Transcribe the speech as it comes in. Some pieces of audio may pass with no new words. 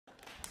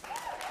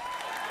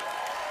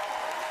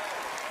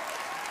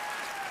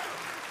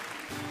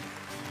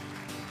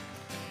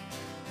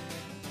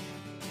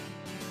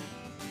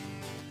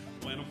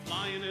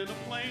in a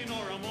plane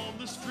or I'm on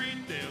the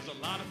street, there's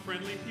a lot of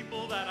friendly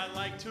people that I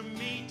like to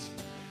meet.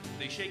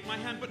 They shake my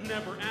hand but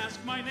never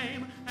ask my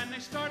name, and they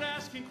start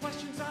asking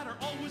questions that are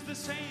always the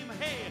same.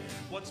 Hey,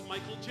 what's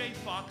Michael J.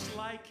 Fox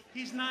like?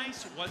 He's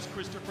nice. What's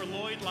Christopher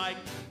Lloyd like?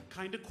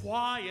 Kinda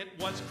quiet.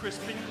 What's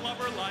Crispin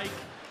Glover like?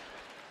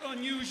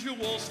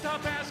 Unusual.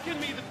 Stop asking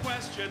me the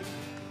question.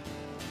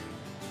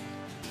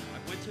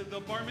 I went to the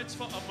bar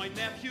mitzvah of my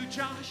nephew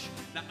Josh.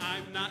 Now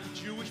I'm not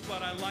Jewish,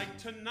 but I like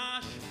to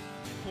nosh.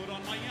 Put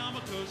on my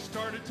yarmulke,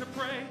 started to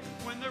pray.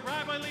 When the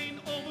rabbi leaned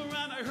over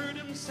and I heard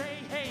him say,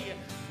 hey,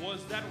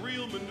 was that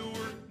real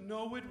manure?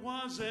 No, it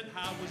wasn't.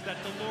 How was that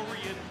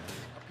DeLorean?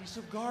 A piece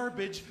of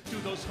garbage. Do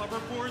those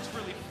hoverboards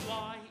really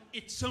fly?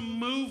 It's a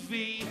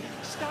movie.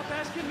 Stop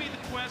asking me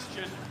the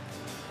question.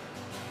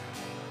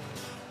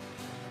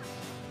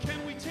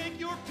 Can we take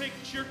your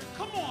picture?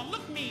 Come on,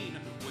 look mean.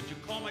 Would you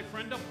call my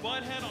friend a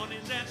butthead on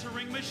his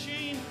answering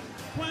machine?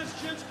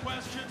 Questions,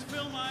 questions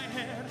fill my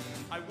head.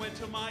 I went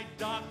to my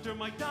doctor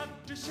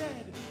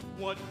said,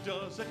 what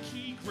does a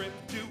key grip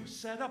do?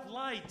 Set up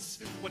lights.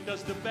 What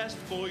does the best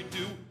boy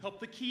do?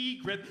 Help the key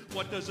grip.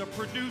 What does a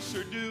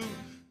producer do?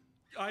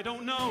 I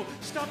don't know.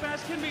 Stop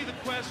asking me the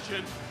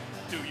question.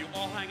 Do you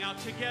all hang out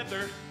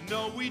together?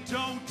 No, we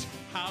don't.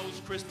 How's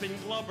Crispin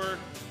Glover?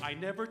 I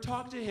never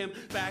talked to him.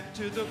 Back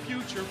to the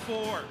Future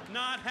 4.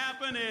 Not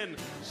happening.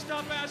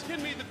 Stop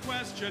asking me the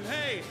question.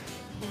 Hey,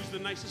 who's the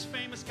nicest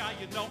famous guy?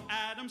 You know,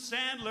 Adam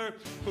Sandler.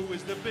 Who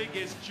is the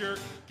biggest jerk?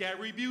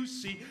 Gary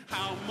Busey.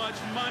 How much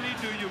money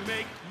do you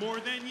make? More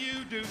than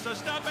you do. So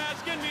stop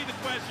asking me the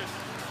question.